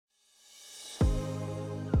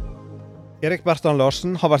Erik Bertan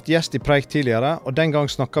Larsen har vært gjest i Preik tidligere, og den gang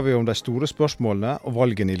snakket vi om de store spørsmålene og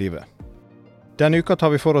valgene i livet. Denne uka tar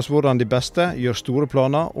vi for oss hvordan de beste gjør store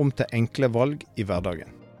planer om til enkle valg i hverdagen.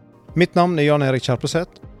 Mitt navn er Jan Erik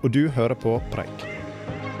Kjerpeseth, og du hører på Preik.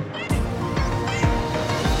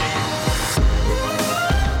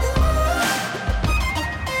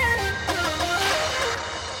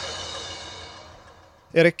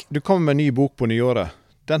 Erik, du kommer med en ny bok på nyåret.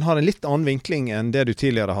 Den har en litt annen vinkling enn det du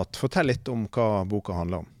tidligere har hatt. Fortell litt om hva boka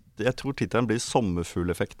handler om. Jeg tror titelen blir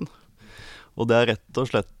Sommerfugleffekten. Og det er rett og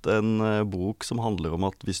slett en bok som handler om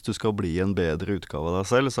at hvis du skal bli en bedre utgave av deg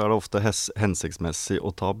selv, så er det ofte hensiktsmessig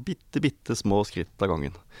å ta bitte små skritt av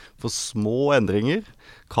gangen. For små endringer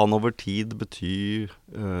kan over tid bety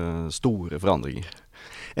store forandringer.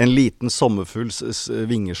 En liten sommerfugls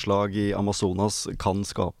vingeslag i Amazonas kan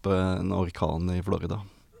skape en orkan i Florida.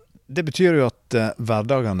 Det betyr jo at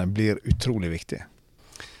hverdagene blir utrolig viktige.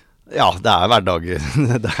 Ja, det er hverdagen,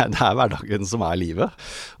 det er hverdagen som er livet,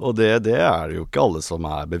 og det er det jo ikke alle som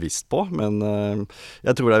er bevisst på, men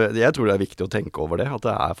jeg tror det er viktig å tenke over det, at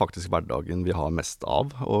det er faktisk hverdagen vi har mest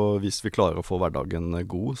av, og hvis vi klarer å få hverdagen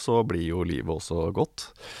god, så blir jo livet også godt.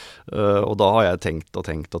 Og da har jeg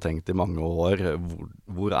tenkt i mange år,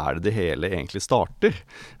 hvor er det hele egentlig starter?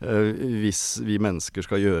 Hvis vi mennesker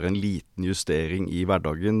skal gjøre en liten justering i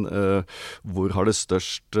hverdagen, hvor har det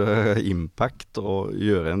størst impact å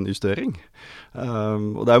gjøre en justering?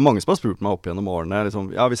 Og det er jo mange som har spurt meg opp gjennom årene,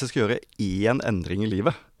 liksom, ja, hvis jeg skal gjøre én endring i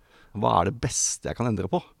livet, hva er det beste jeg kan endre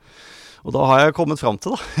på? Og da har jeg kommet frem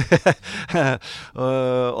til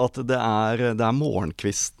at det er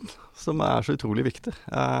morgenkvisten som er så utrolig viktig.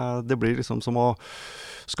 Det blir liksom som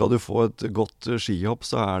skal du få et godt skihopp,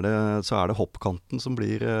 så er det hoppkanten som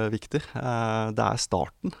blir viktig. Det er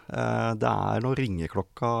starten. Det er når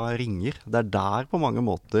ringeklokka ringer. Det er der på mange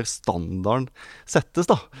måter standarden settes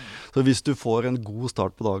da. Så hvis du får en god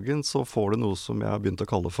start på dagen, så får du noe som jeg har begynt å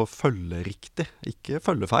kalle for følgeriktig. Ikke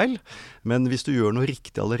følgefeil, men hvis du gjør noe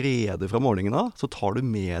riktig allerede fra morgenen av, så tar du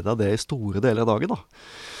med deg det i store deler av dagen da.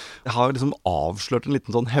 Jeg har liksom avslørt en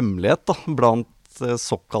liten sånn hemmelighet da, blant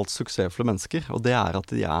såkalt suksessfulle mennesker, og det er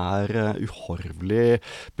at de er uhorvelig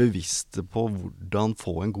bevisste på hvordan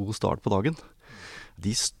få en god start på dagen.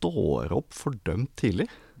 De står opp fordømt tidlig.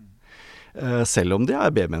 Selv om de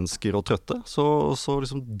er B-mennesker og trøtte, så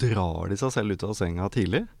liksom drar de seg selv ut av senga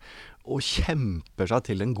tidlig, og kjemper seg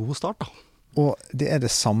til en god start da. Og det er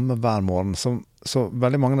det samme hver morgen, så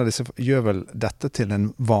veldig mange av disse gjør vel dette til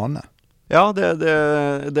en vane. Ja, det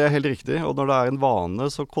er helt riktig, og når det er en vane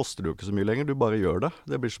så koster det jo ikke så mye lenger, du bare gjør det.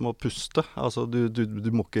 Det blir som å puste, altså du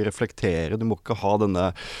må ikke reflektere, du må ikke ha denne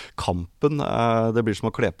kampen, det blir som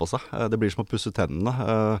å kle på seg, det blir som å pusse tennene,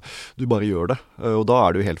 du bare gjør det, og da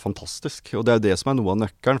er det jo helt fantastisk. Og det er det som er noe av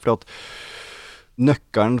nøkkelen, for at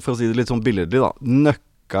nøkkelen, for å si det litt sånn billedlig da,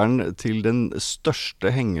 nøkkelen til den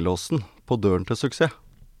største hengelåsen på døren til suksess,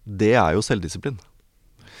 det er jo selvdisiplin.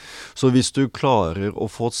 Så hvis du klarer å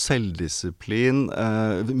få selvdisiplin,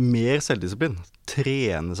 mer selvdisiplin,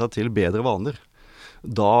 trene seg til bedre vaner,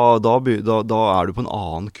 da er du på en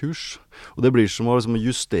annen kurs. Og det blir som å liksom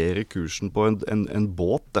justere kursen på en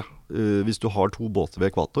båt. Da. Hvis du har 2 båter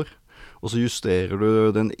ved ekvator, og så justerer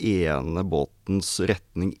du den ene båtens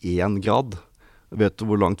retning 1 grad. Vet du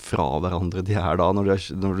hvor langt fra hverandre de er da,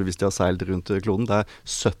 hvis de har seilt rundt kloden? Det er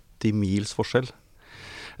 70 mils forskjell.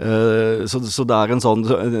 Så det er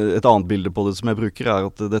et annet bilde på det som jeg bruker, er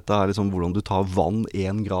at dette er liksom hvordan du tar vann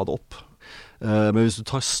 1 grad opp. Men hvis du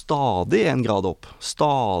tar stadig 1 grad opp,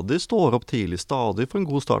 stadig står opp tidlig, stadig får en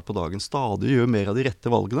god start på dagen, stadig gjør mer av de rette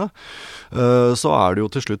valgene, så er du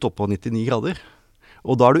jo til slutt oppe på 99 grader.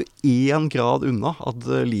 Og da er du 1 grad unna at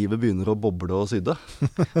livet begynner å boble og sydde.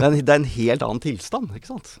 Det er en helt annen tilstand,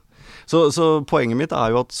 ikke sant? Så poenget mitt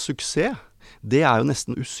er jo at suksess, det er jo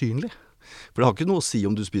nesten usynlig. For det har ikke noe å si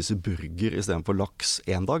om du spiser burger i stedet for laks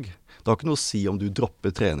 1 dag. Det har ikke noe å si om du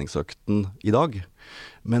dropper treningsøkten i dag.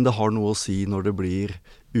 Men det har noe å si når det blir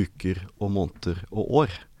uker og måneder og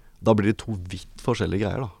år. Da blir det 2 vidt forskjellige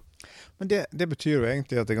greier da. Men det betyr jo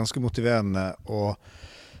egentlig at det er ganske motiverende og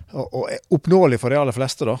oppnåelig for de aller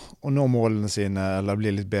fleste da, å nå målene sine, eller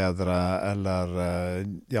bli litt bedre, eller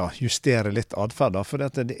justere litt adferd da. For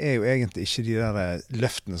det er jo egentlig ikke de der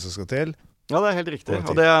løftene som skal til. Ja, det helt riktig,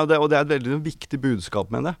 og det er et veldig viktig budskap,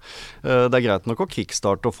 mener jeg. Det greit nok å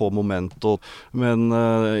kickstarte og få moment, men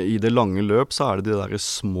i det lange løp så det de der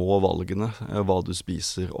små valgene. Hva du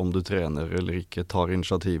spiser, om du trener eller ikke, tar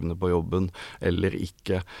initiativene på jobben eller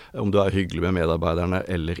ikke, om du hyggelig med medarbeiderne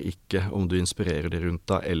eller ikke, om du inspirerer de rundt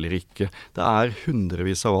deg eller ikke. Det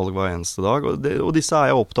hundrevis av valg hver eneste dag, og disse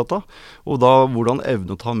jeg opptatt av. Og da, hvordan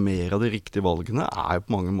evne å ta mer av de riktige valgene jo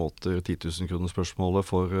på mange måter 10 000 kroner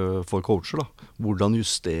spørsmålet for coacher. Hvordan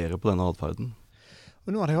justere på denne adferden.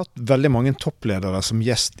 Og nå har jeg hatt veldig mange toppledere som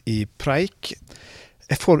gjest i Preik.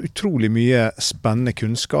 Jeg får utrolig mye spennende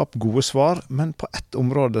kunnskap, gode svar, men på ett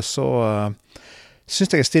område så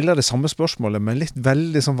synes jeg stiller det samme spørsmålet med litt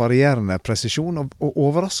veldig sånn varierende presisjon og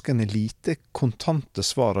overraskende lite kontante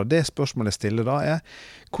svar. Og det spørsmålet jeg stiller da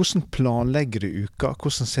hvordan planlegger du uka?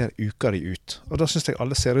 Hvordan ser uka di ut? Og da synes jeg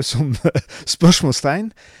alle ser ut som spørsmålstegn.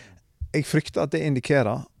 Jeg frykter at det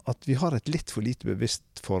indikerer at vi har et litt for lite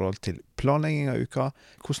bevisst forhold til planlegging av uka.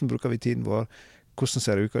 Hvordan bruker vi tiden vår? Hvordan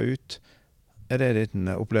ser uka ut? Det din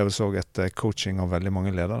opplevelse også etter coaching av veldig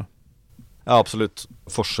mange ledere? Ja, absolutt.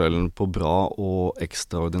 Forskjellen på bra og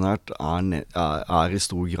ekstraordinært i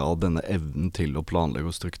stor grad denne evnen til å planlegge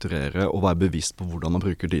og strukturere og være bevisst på hvordan man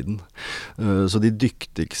bruker tiden. Så de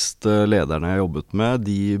dyktigste lederne jeg har jobbet med,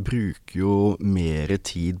 de bruker jo mer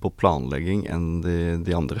tid på planlegging enn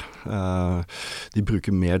de andre. De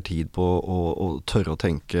bruker mer tid på å tørre å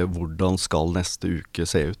tenke hvordan skal neste uke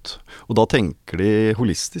se ut. Og da tenker de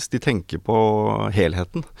holistisk, de tenker på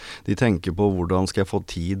helheten. De tenker på hvordan skal jeg få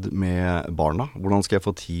tid med barna, hvordan skal jeg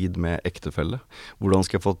få tid med ektefelle, hvordan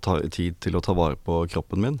skal jeg få tid til å ta vare på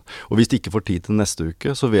kroppen min. Og hvis de ikke får tid til neste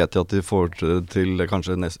uke, så vet de at de får til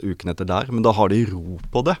kanskje uken etter der, men da har de ro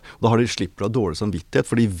på det. Da har de slipper av dårlig samvittighet,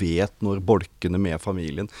 for de vet når bolkene med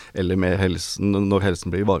familien eller med helsen, når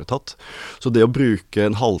helsen blir ivaretatt. Så det å bruke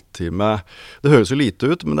en halvtime, det høres jo lite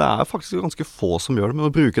ut, men det faktisk ganske få som gjør det, men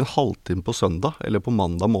å bruke en halvtime på søndag eller på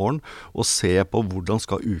mandag morgen og se på hvordan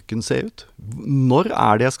skal uken se ut. Når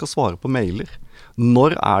det jeg skal svare på mailer?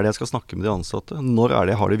 Når det jeg skal snakke med de ansatte? Når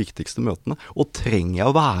det jeg har de viktigste møtene? Og trenger jeg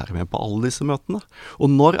å være med på alle disse møtene?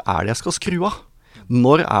 Og når det jeg skal skru av?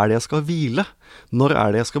 Når det jeg skal hvile? Når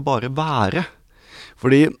det jeg skal bare være?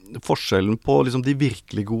 Fordi forskjellen på liksom de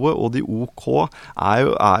virkelig gode og de OK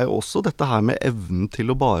jo også dette her med evnen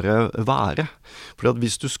til å bare være. Fordi at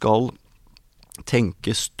hvis du skal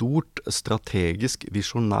tenke stort, strategisk,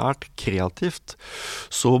 visjonært, kreativt,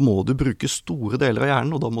 så må du bruke store deler av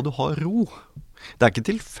hjernen, og da må du ha ro. Det ikke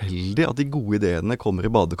tilfeldig at de gode ideene kommer i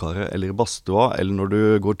badekaret eller i badstua eller når du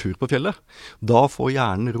går tur på fjellet. Da får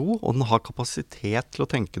hjernen ro, og den har kapasitet til å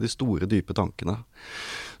tenke de store, dype tankene.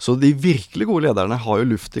 Så de virkelig gode lederne har jo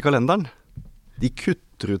luft i kalenderen. De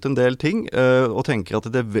kutter ut en del ting og tenker at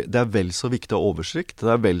det vel så viktig å ha oversikt,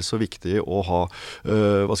 det vel så viktig å ha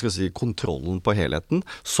kontrollen på helheten,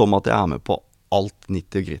 som at jeg med på alt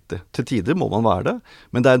 90-grittig. Til tider må man være det,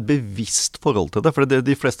 men det et bevisst forhold til det, for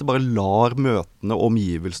de fleste bare lar møtene,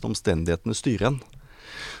 omgivelsene, omstendighetene styre en.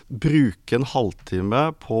 Bruke en halvtime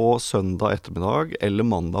på søndag ettermiddag eller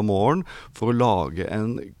mandag morgen for å lage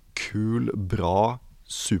en kul, bra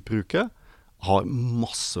superuke, har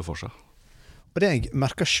masse for seg. Og det jeg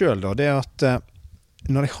merker selv da, det at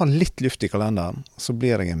når jeg har litt luft i kalenderen, så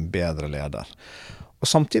blir jeg en bedre leder. Og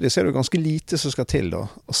samtidig så det jo ganske lite som skal til da,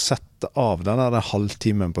 å sette av denne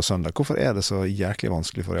halvtimen på søndag. Hvorfor det så jæklig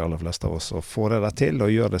vanskelig for de aller fleste av oss å få det til,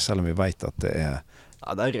 og gjøre det selv om vi vet at det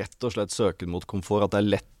Ja, det rett og slett søken mot komfort, at det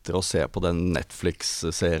lettere å se på den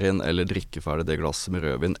Netflix-serien eller drikke ferdig det glasset med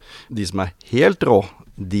rødvin. De som helt rå,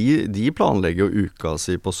 de planlegger jo uka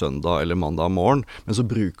si på søndag eller mandag morgen, men så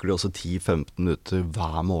bruker de også 10-15 minutter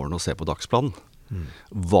hver morgen å se på dagsplanen.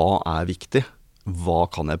 Hva viktig? Hva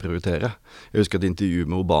kan jeg prioritere? Jeg husker et intervju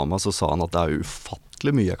med Obama, så sa han at det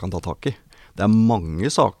ufattelig mye jeg kan ta tak i. Det mange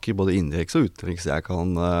saker, både innenriks og utenriks, jeg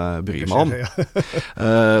kan bry meg om.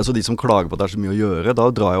 Så de som klager på at det så mye å gjøre, da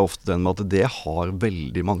drar jeg ofte den med at det har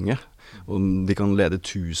veldig mange. Og de kan lede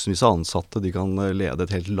tusenvis av ansatte, de kan lede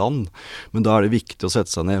et helt land. Men da det viktig å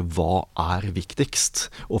sette seg ned, hva viktigst?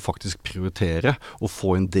 Og faktisk prioritere, og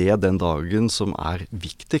få inn det den dagen som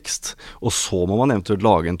viktigst. Og så må man eventuelt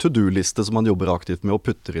lage en to-do-liste som man jobber aktivt med og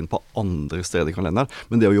putter inn på andre steder i kalenderen.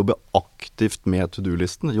 Men det å jobbe aktivt med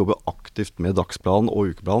to-do-listen, jobbe aktivt med dagsplanen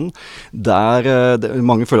og ukeplanen,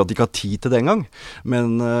 mange føler at de ikke har tid til det engang.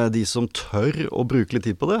 Men de som tør å bruke litt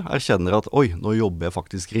tid på det, erkjenner at oi, nå jobber jeg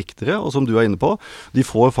faktisk riktigere. Og som du inne på, de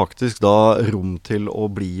får faktisk da rom til å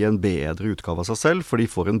bli en bedre utgave av seg selv, for de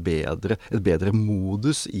får et bedre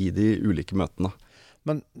modus i de ulike møtene.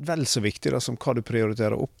 Men vel så viktig da, som hva du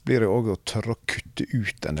prioriterer opp, blir det også å tørre å kutte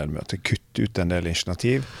ut en del møter, kutte ut en del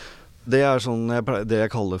initiativ. Det sånn det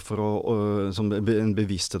jeg kaller for som en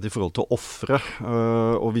bevissthet i forhold til å offre.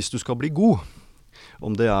 Og hvis du skal bli god,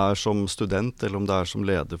 om det som student, eller om det som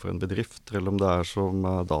leder for en bedrift, eller om det som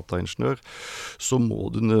dataingeniør, så må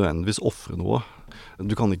du nødvendigvis offre noe.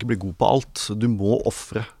 Du kan ikke bli god på alt. Du må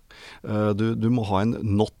offre. Du må ha en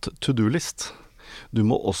not to do-list. Du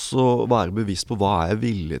må også være bevisst på hva jeg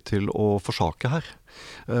villig til å forsake her.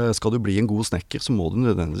 Skal du bli en god snekker, så må du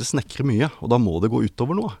nødvendigvis snekre mye, og da må det gå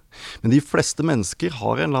utover noe. Men de fleste mennesker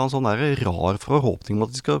har en eller annen sånn der rar forhåpning om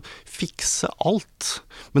at de skal fikse alt.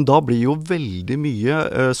 Men da blir jo veldig mye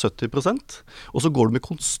 70%, og så går du med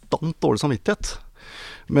konstant dårlig samvittighet.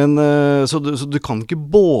 Men så du kan ikke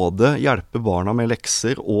både hjelpe barna med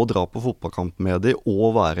lekser og dra på fotballkamp med dem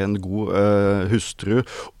og være en god hustru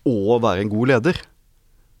og være en god leder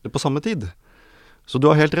på samme tid. Så du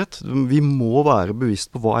har helt rett. Vi må være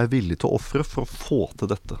bevisst på hva jeg er villig til å offre for å få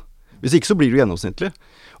til dette. Hvis ikke så blir du gjennomsnittlig.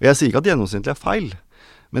 Og jeg sier ikke at gjennomsnittlig feil,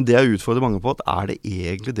 men det jeg utfordrer mange på, at det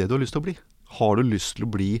egentlig det du har lyst til å bli? Har du lyst til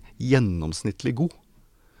å bli gjennomsnittlig god?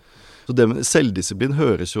 Så det med selvdisiplin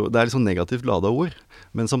høres jo, det litt sånn negativt ladet ord,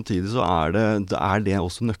 men samtidig så det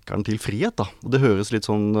også nøkkelen til frihet da. Og det høres litt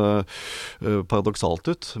sånn paradoksalt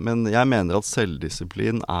ut, men jeg mener at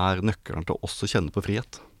selvdisiplin nøkkelen til å også kjenne på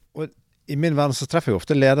frihet. Og i min verden så treffer jeg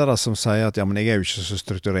ofte ledere som sier at ja, men jeg jo ikke så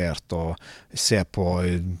strukturert, og ser på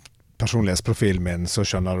personlighetsprofilen min, så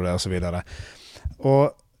skjønner du det, og så videre.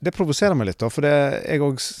 Og det provoserer meg litt da, for jeg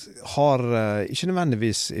også har ikke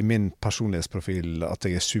nødvendigvis i min personlighetsprofil at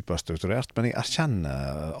jeg superstrukturert, men jeg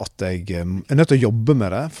erkjenner at jeg nødt til å jobbe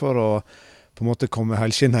med det for å på en måte komme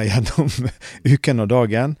helskinnet gjennom uken og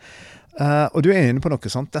dagen. Og du inne på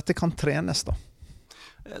noe sånt. Dette kan trenes da.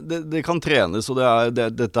 Det kan trenes, og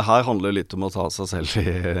dette her handler litt om å ta seg selv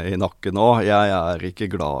i nakken nå. Jeg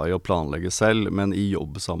ikke glad i å planlegge selv, men i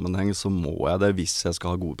jobbsammenheng så må jeg det hvis jeg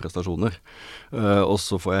skal ha gode prestasjoner. Og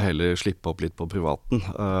så får jeg heller slippe opp litt på privaten,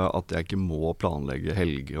 at jeg ikke må planlegge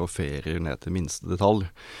helger og ferier ned til minste detalj.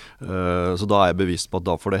 Så da jeg bevisst på at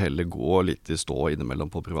da får det heller gå litt i stå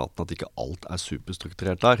innimellom på privaten, at ikke alt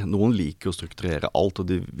superstrukturert der. Noen liker å strukturere alt,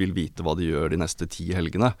 og de vil vite hva de gjør de neste 10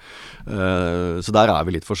 helgene. Så der vi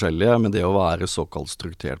litt forskjellige, men det å være såkalt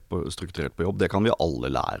strukturert på jobb, det kan vi alle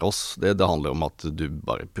lære oss. Det handler om at du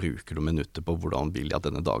bare bruker noen minutter på hvordan vil jeg at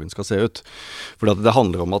denne dagen skal se ut. For det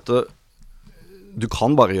handler om at du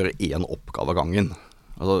kan bare gjøre én oppgave av gangen.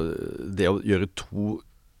 Altså, det å gjøre 2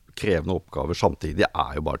 krevende oppgaver samtidig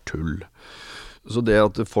jo bare tull. Så det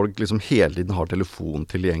at folk liksom hele tiden har telefonen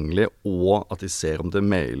tilgjengelig, og at de ser om det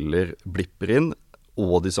mailer blipper inn,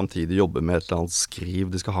 og de samtidig jobber med et eller annet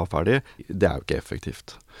skriv de skal ha ferdig, det jo ikke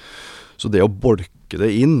effektivt. Så det å bolke det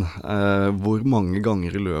inn, hvor mange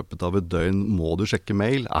ganger i løpet av et døgn må du sjekke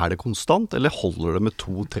mail? Det konstant, eller holder det med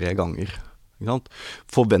 2-3 ganger?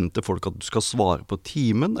 Forventer folk at du skal svare på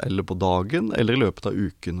timen, eller på dagen, eller i løpet av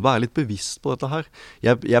uken? Vær litt bevisst på dette her.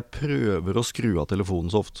 Jeg prøver å skru av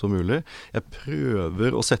telefonen så ofte som mulig. Jeg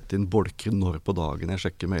prøver å sette inn bolker når på dagen jeg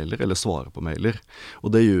sjekker mailer, eller svarer på mailer.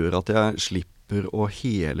 Og det gjør at jeg slipper å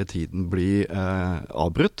hele tiden bli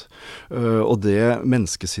avbrutt. Og det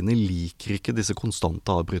menneskesinnet liker ikke disse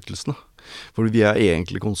konstante avbrytelsene. For vi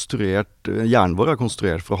egentlig hjernen vår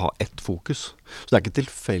konstruert for å ha ett fokus. Så det ikke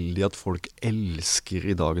tilfeldig at folk elsker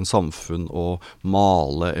i dagens samfunn å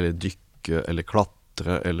male, eller dykke, eller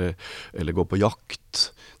klatre, eller gå på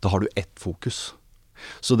jakt. Da har du ett fokus.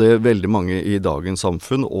 Så det veldig mange i dagens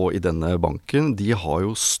samfunn og i denne banken, de har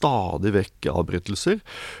jo stadig vekk avbrytelser,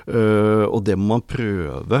 og det må man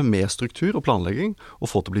prøve med struktur og planlegging å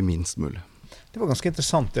få til å bli minst mulig. Det var ganske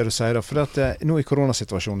interessant det du sier da, for nå i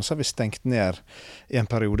koronasituasjonen så har vi stengt ned i en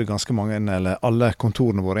periode ganske mange, eller alle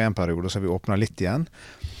kontorene våre i en periode, så har vi åpnet litt igjen.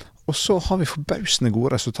 Og så har vi forbausende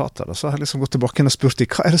gode resultater. Da. Så har jeg liksom gått tilbake og spurt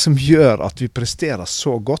hva det som gjør at vi presterer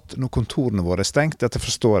så godt når kontorene våre stengt? Dette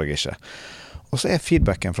forstår jeg ikke. Og så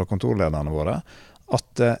feedbacken fra kontorlederne våre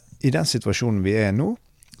at i den situasjonen vi nå,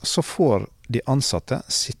 så får de ansatte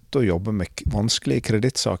sitte og jobbe med vanskelige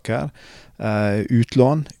kredittsaker,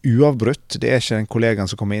 utlån, uavbrutt. Det ikke en kollega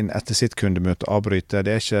som kommer inn etter sitt kundemøte og avbryter.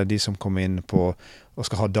 Det ikke de som kommer inn på og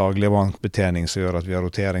skal ha daglig bankbetjening som gjør at vi har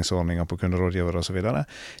roteringsordninger på kunderådgivere og så videre.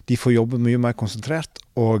 De får jobbe mye mer konsentrert,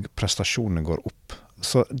 og prestasjonene går opp.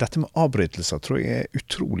 Så dette med avbrytelser tror jeg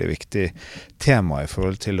utrolig viktig tema i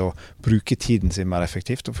forhold til å bruke tiden sin mer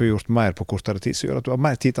effektivt og få gjort mer på kortere tid, så gjør at du har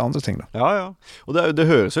mer tid til andre ting. Da. Ja. Og det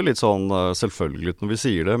høres jo litt sånn selvfølgelig ut når vi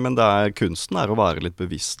sier det, men kunsten å være litt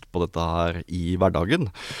bevisst på dette her i hverdagen.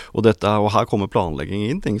 Og her kommer planlegging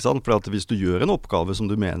inn, ikke sant? For at hvis du gjør en oppgave som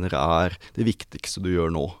du mener det viktigste du gjør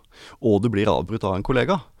nå, og du blir avbrutt av en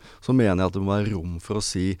kollega, så mener jeg at det må være rom for å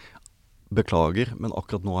si beklager, men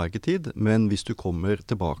akkurat nå har jeg ikke tid, men hvis du kommer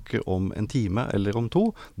tilbake om en time eller om 2,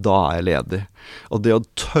 da er jeg ledig. Og det å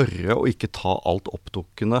tørre å ikke ta alt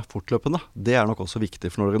oppdukkende fortløpende, det er nok også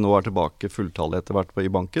viktig, for når dere nå er tilbake fulltallig etter hvert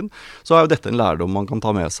i banken, så er jo dette en lærdom man kan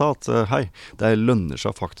ta med seg, at hei, det lønner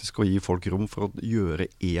seg faktisk å gi folk rom for å gjøre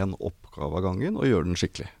en oppgave av gangen, og gjøre den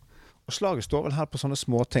skikkelig. Og slaget står vel her på sånne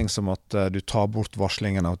småting som at du tar bort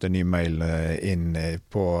varslingen av at det er ny mail inn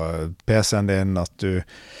på PC-en din, at du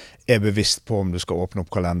er bevisst på om du skal åpne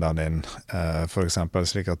opp kalenderen din, for eksempel,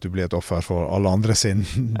 slik at du blir et offer for alle andre sin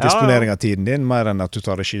disponering av tiden din, mer enn at du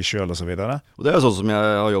tar regi selv og så videre. Og det er sånn som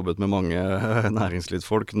jeg har jobbet med mange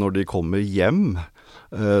næringslivsfolk, når de kommer hjem,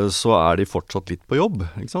 så er de fortsatt litt på jobb,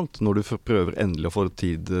 ikke sant? Når du prøver endelig å få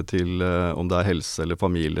tid til om det er helse eller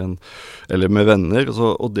familien eller med venner,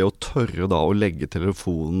 og det å tørre da å legge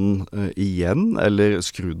telefonen igjen eller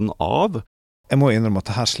skru den av. Jeg må innrømme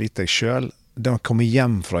at her sliter jeg selv. Det å komme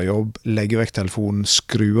hjem fra jobb, legge vekk telefonen,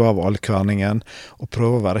 skru av all kverningen og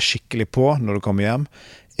prøve å være skikkelig på når du kommer hjem.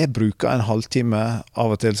 Jeg bruker en halvtime,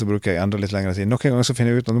 av og til så bruker jeg enda litt lengre tid. Noen ganger så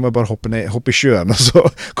finner jeg ut at nå må jeg bare hoppe i sjøen og så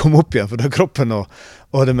komme opp igjen, for da er kroppen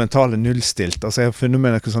og det mentale nullstilt. Altså jeg har funnet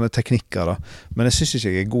med noen sånne teknikker da, men jeg synes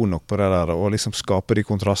ikke jeg er god nok på det der, å liksom skape de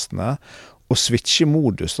kontrastene, og switche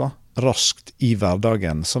modus da, raskt i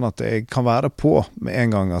hverdagen, sånn at jeg kan være på med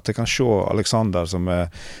en gang, at jeg kan se Alexander som er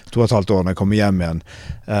 2,5 år når jeg kommer hjem igjen,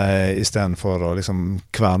 i stedet for å liksom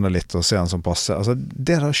kverne litt og se han som passer. Altså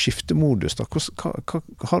det der skiftemodus da, har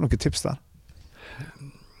du noen tips der?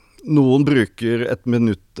 Noen bruker 1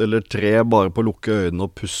 minutt eller 3 bare på å lukke øynene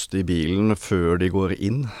og puste i bilen før de går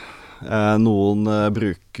inn. Noen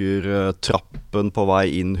bruker trappen på vei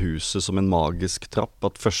inn huset som en magisk trapp,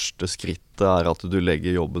 at første skrittet er at du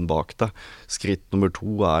legger jobben bak deg. Skritt nummer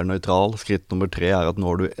 2 er nøytral, skritt nummer 3 er at nå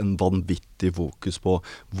har du en vanvittig fokus på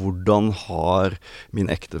hvordan har min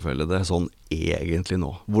ektefelle det sånn egentlig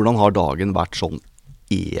nå? Hvordan har dagen vært sånn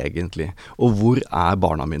egentlig? Og hvor er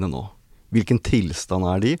barna mine nå? Hvilken tilstand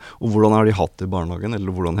er de, og hvordan har de hatt det i barnehagen,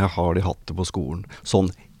 eller hvordan har de hatt det på skolen? Sånn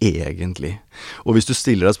egentlig. Og hvis du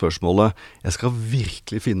stiller deg spørsmålet, jeg skal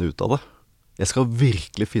virkelig finne ut av det. Jeg skal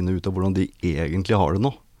virkelig finne ut av hvordan de egentlig har det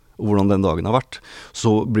nå, og hvordan den dagen har vært.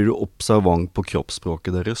 Så blir du observant på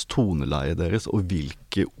kroppsspråket deres, toneleie deres, og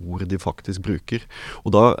hvilke ord de faktisk bruker.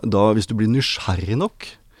 Og da hvis du blir nysgjerrig nok,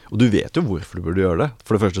 og du vet jo hvorfor du burde gjøre det.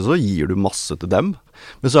 For det første så gir du masse til dem,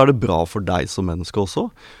 men så er det bra for deg som menneske også,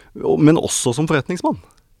 men også som forretningsmann.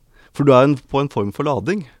 For du er på en form for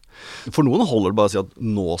lading. For noen holder det bare å si at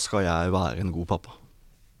nå skal jeg være en god pappa.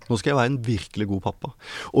 Nå skal jeg være en virkelig god pappa.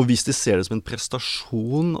 Og hvis de ser det som en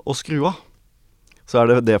prestasjon å skru av, så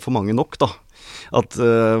er det for mange nok da. At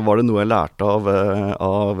var det noe jeg lærte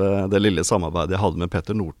av det lille samarbeidet jeg hadde med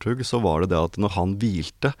Petter Northug, så var det at når han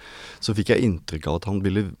hvilte, så fikk jeg inntrykk av at han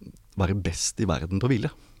ville være best i verden på å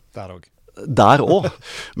hvile. Der også.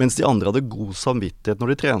 Mens de andre hadde god samvittighet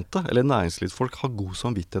når de trente, eller næringslivsfolk har god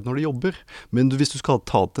samvittighet når de jobber. Men hvis du skal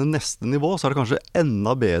ta det til neste nivå, så er det kanskje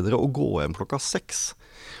enda bedre å gå hjem klokka 6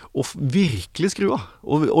 og virkelig skru av,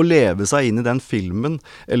 og leve seg inn i den filmen,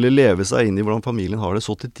 eller leve seg inn i hvordan familien har det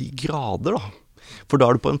så til 10 grader da. For da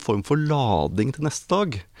er du på en form for lading til neste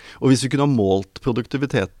dag. Og hvis vi kunne ha målt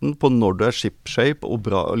produktiviteten på når du er ship-shape og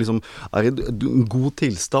bra, liksom er i god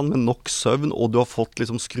tilstand med nok søvn, og du har fått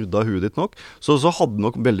liksom skrudd av huet ditt nok, så hadde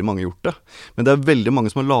nok veldig mange gjort det. Men det er veldig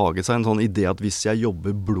mange som har laget seg en sånn idé at hvis jeg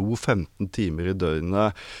jobber blod 15 timer i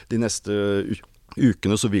døgnet de neste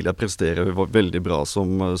ukene, så vil jeg prestere veldig bra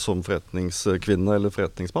som forretningskvinne eller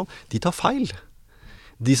forretningsmann. De tar feil.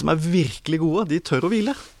 De som er virkelig gode, de tør å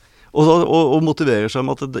hvile. Og motiverer seg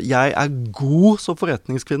med at jeg er god som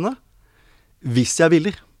forretningskvinne hvis jeg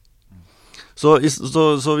hviler. Så hvis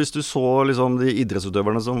du så liksom de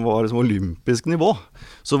idrettsutøverne som var liksom olympisk nivå,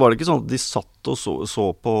 så var det ikke sånn at de satt og så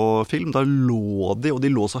på film. Da lå de, og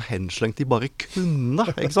de lå så henslengt de bare kunne,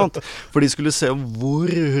 ikke sant? For de skulle se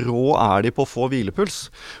hvor rå er de på å få hvilepuls,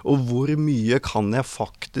 og hvor mye kan jeg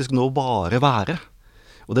faktisk nå bare være.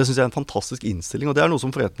 Og det synes jeg er en fantastisk innstilling, og det er noe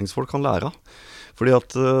som forretningsfolk kan lære av. Fordi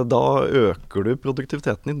at da øker du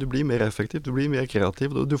produktiviteten din, du blir mer effektiv, du blir mer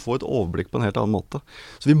kreativ, og du får et overblikk på en helt annen måte.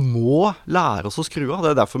 Så vi må lære oss å skru av.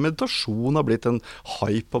 Det er derfor meditasjon har blitt en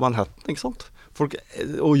hype på Manhattan, ikke sant?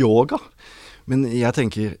 Og yoga. Men jeg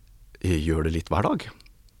tenker, gjør det litt hver dag.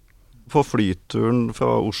 På flyturen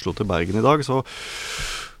fra Oslo til Bergen i dag, så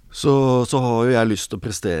har jo jeg lyst til å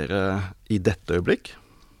prestere i dette øyeblikk.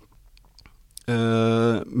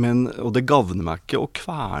 Og det gavner meg ikke å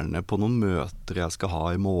kverne på noen møter jeg skal ha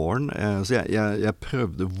i morgen, så jeg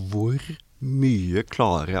prøvde hvor mye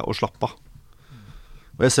klarer jeg å slappe av.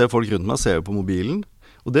 Og jeg ser folk rundt meg, ser på mobilen,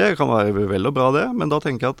 Og det kan være vel og bra det, men da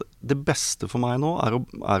tenker jeg at det beste for meg nå er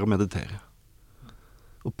å meditere.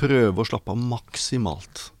 Og prøve å slappe av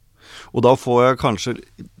maksimalt. Og da får jeg kanskje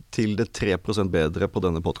til det 3% bedre på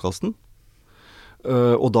denne podcasten.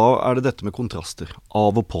 Og da er det dette med kontraster,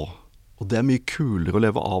 av og på. Og det er mye kulere å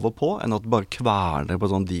leve av og på enn at du bare kverner på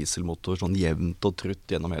sånn dieselmotor sånn jevnt og trutt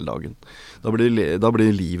gjennom hele dagen. Da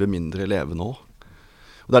blir livet mindre levende også.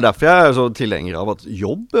 Og det er derfor jeg er så tilhenger av at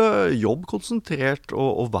jobb konsentrert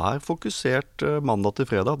og vær fokusert mandag til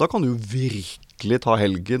fredag. Da kan du virkelig ta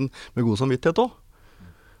helgen med god samvittighet også.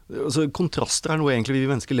 Altså, kontraster er noe egentlig vi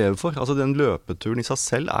mennesker lever for. Altså, den løpeturen i seg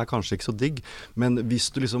selv er kanskje ikke så digg, men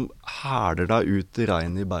hvis du liksom hæler deg ut i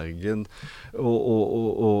regnet i Bergen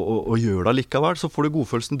og gjør det likevel, så får du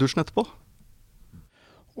godfølelsen i dusjen etterpå.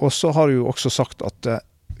 Og så har du jo også sagt at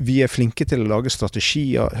vi er flinke til å lage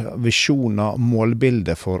strategier, visjoner,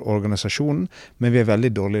 målbilder for organisasjonen, men vi er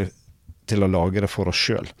veldig dårlige til å lage det for oss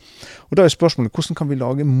selv. Og da er spørsmålet, hvordan kan vi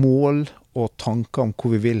lage mål og tanker om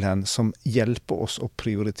hvor vi vil hen, som hjelper oss å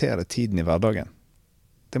prioritere tiden i hverdagen?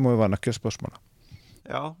 Det må jo være nøkkelspørsmålet.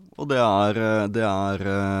 Ja, og det er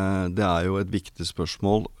jo et viktig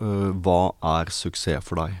spørsmål. Hva er suksess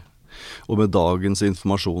for deg? Og med dagens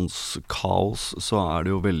informasjonskaos så er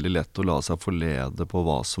det jo veldig lett å la seg forlede på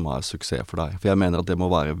hva som er suksess for deg. For jeg mener at det må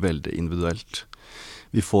være veldig individuelt.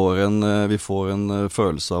 Vi får en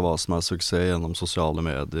følelse av hva som er suksess gjennom sosiale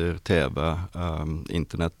medier, TV,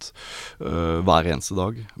 internett, hver eneste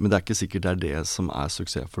dag. Men det er ikke sikkert det er det som er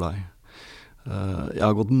suksess for deg. Jeg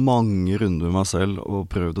har gått mange runder med meg selv og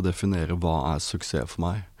prøvd å definere hva er suksess for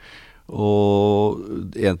meg. Og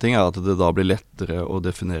en ting er at det da blir lettere å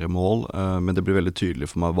definere mål, men det blir veldig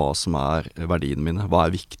tydelig for meg hva som er verdiene mine, hva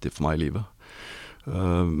er viktig for meg i livet.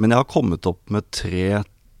 Men jeg har kommet opp med 3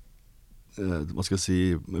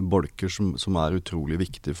 bolker som er utrolig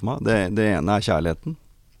viktige for meg. Det ene er kjærligheten.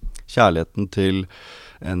 Kjærligheten til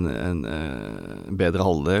en bedre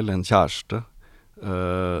halvdel, en kjæreste.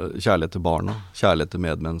 Kjærlighet til barna, kjærlighet til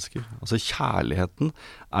medmennesker. Altså kjærligheten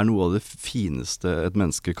er noe av det fineste et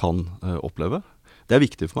menneske kan oppleve. Det er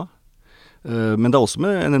viktig for meg. Men det er også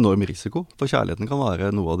med en enorm risiko, for kjærligheten kan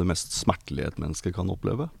være noe av det mest smertelige et menneske kan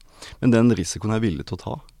oppleve. Men den risikoen er jeg villig til å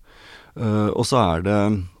ta. Og så er det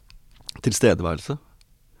tilstedeværelse.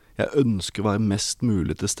 Jeg ønsker å være mest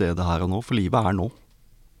mulig til stede her og nå, for livet er nå.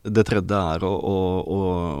 Det tredje er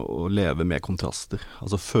å leve med kontraster,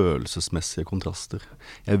 altså følelsesmessige kontraster.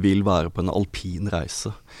 Jeg vil være på en alpin reise.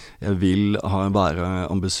 Jeg vil være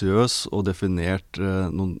ambisiøs og definert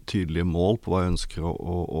noen tydelige mål på hva jeg ønsker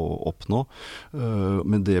å oppnå.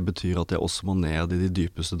 Men det betyr at jeg også må ned i de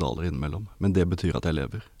dypeste daler innimellom. Men det betyr at jeg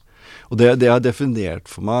lever. Og det er definert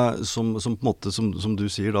for meg som på en måte, som du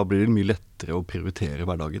sier, da blir det mye lettere å prioritere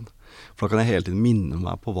hverdagen. For da kan jeg hele tiden minne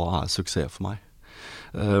meg på hva er suksess for meg.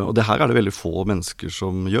 Og det her er det veldig få mennesker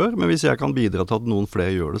som gjør, men hvis jeg kan bidra til at noen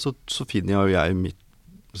flere gjør det, så finner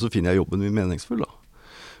jeg jobben min meningsfull. Da.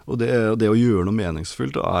 Og det å gjøre noe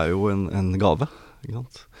meningsfullt er jo en gave, ikke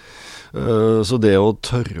sant? Så det å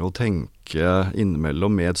tørre å tenke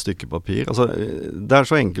innimellom med et stykke papir, altså det er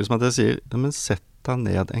så enkelt som at jeg sier, men sett deg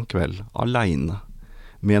ned en kveld, alene,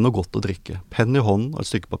 med noe godt å drikke, penn i hånd og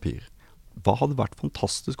et stykke papir. Hva hadde vært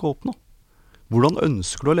fantastisk å oppnå? Hvordan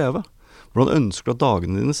ønsker du å leve? Hvordan ønsker du at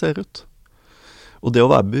dagene dine ser ut? Og det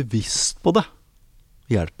å være bevisst på det,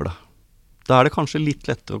 hjelper det. Da er det kanskje litt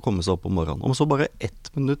lettere å komme seg opp om morgenen. Om så bare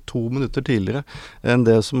 1 minutt, 2 minutter tidligere enn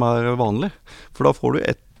det som er vanlig. For da får du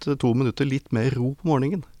 1-2 minutter litt mer ro på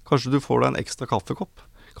morgenen. Kanskje du får deg en ekstra kaffekopp.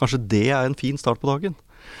 Kanskje det er en fin start på dagen.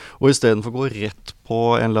 Og i stedet for å gå rett på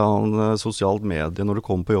en eller annen sosialt medie når du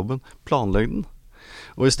kommer på jobben, planlegg den.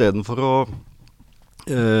 Og i stedet for å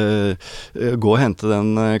gå og hente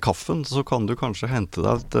den kaffen, så kan du kanskje hente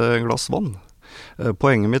deg et glass vann.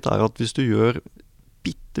 Poenget mitt er at hvis du gjør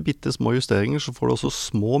bitte små justeringer, så får du også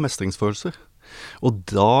små mestringsfølelser. Og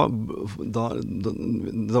det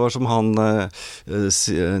var som han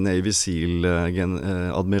Navy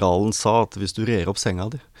Seal-admiralen sa, at hvis du rer opp senga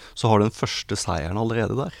di, så har du den første seieren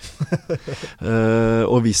allerede der.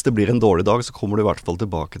 Og hvis det blir en dårlig dag, så kommer du i hvert fall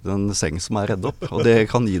tilbake til en seng som er redd opp, og det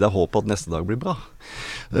kan gi deg håp at neste dag blir bra.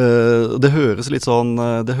 Det høres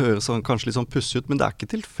kanskje litt sånn pussig ut, men det er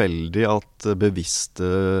ikke tilfeldig at bevisste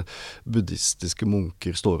buddhistiske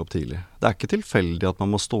munker står opp tidlig. Det er ikke tilfeldig at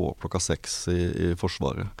man må stå opp klokka 6 i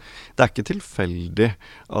Forsvaret. Det er ikke tilfeldig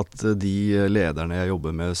at de lederne jeg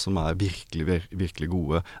jobber med som er virkelig, virkelig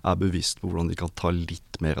gode, er bevisst på hvordan de kan ta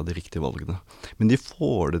litt mer av de riktige valgene. Men de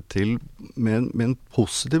får det til med en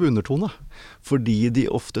positiv undertone. Fordi de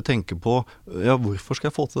ofte tenker på, ja, hvorfor skal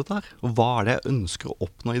jeg få til dette her? Og hva det jeg ønsker å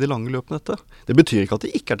oppnå i det lange løpet med dette? Det betyr ikke at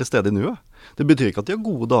de ikke til stede i nuet. Det betyr ikke at de har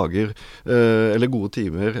gode dager eller gode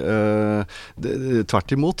timer.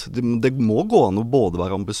 Tvert imot. Det må gå an å både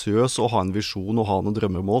være ambisiøs og ha en visjon og ha noen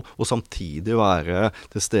drømmemål, og samtidig være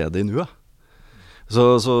til stede i nuet.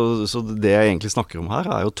 Så det jeg egentlig snakker om her,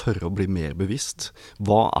 jo å tørre å bli mer bevisst.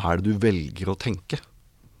 Hva det du velger å tenke?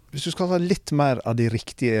 Hvis du skal ta litt mer av de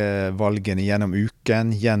riktige valgene gjennom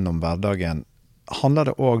uken, gjennom hverdagen, handler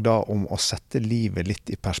det også da om å sette livet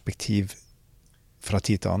litt i perspektiv fra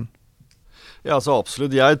tid til annen? Ja, så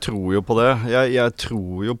absolutt. Jeg tror jo på det. Jeg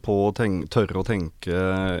tror jo på å tørre å tenke,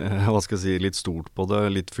 hva skal jeg si, litt stort på det,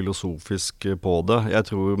 litt filosofisk på det. Jeg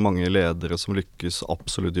tror mange ledere som lykkes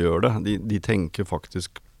absolutt gjør det. De tenker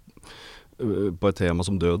faktisk på et tema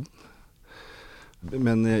som døden.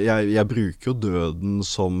 Men jeg bruker jo døden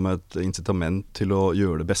som et incitament til å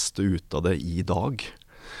gjøre det beste ut av det i dag.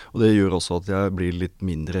 Og det gjør også at jeg blir litt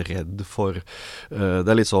mindre redd for,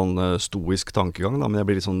 det litt sånn stoisk tankegang da, men jeg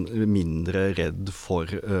blir litt sånn mindre redd for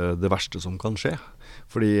det verste som kan skje.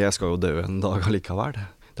 Fordi jeg skal jo dø en dag allikevel.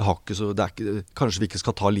 Kanskje vi ikke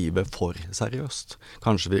skal ta livet for seriøst.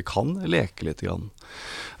 Kanskje vi kan leke litt grann.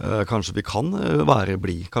 Kanskje vi kan være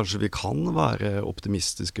blid. Kanskje vi kan være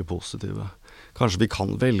optimistiske, positive. Kanskje vi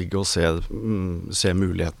kan velge å se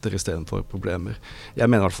muligheter i stedet for problemer. Jeg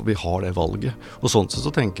mener i hvert fall vi har det valget. Og sånn sett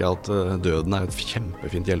så tenker jeg at døden et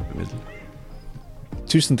kjempefint hjelpemiddel.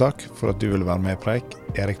 Tusen takk for at du ville være med i Preik,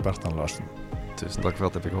 Erik Bertrand Larsen. Tusen takk for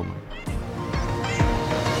at jeg fikk komme.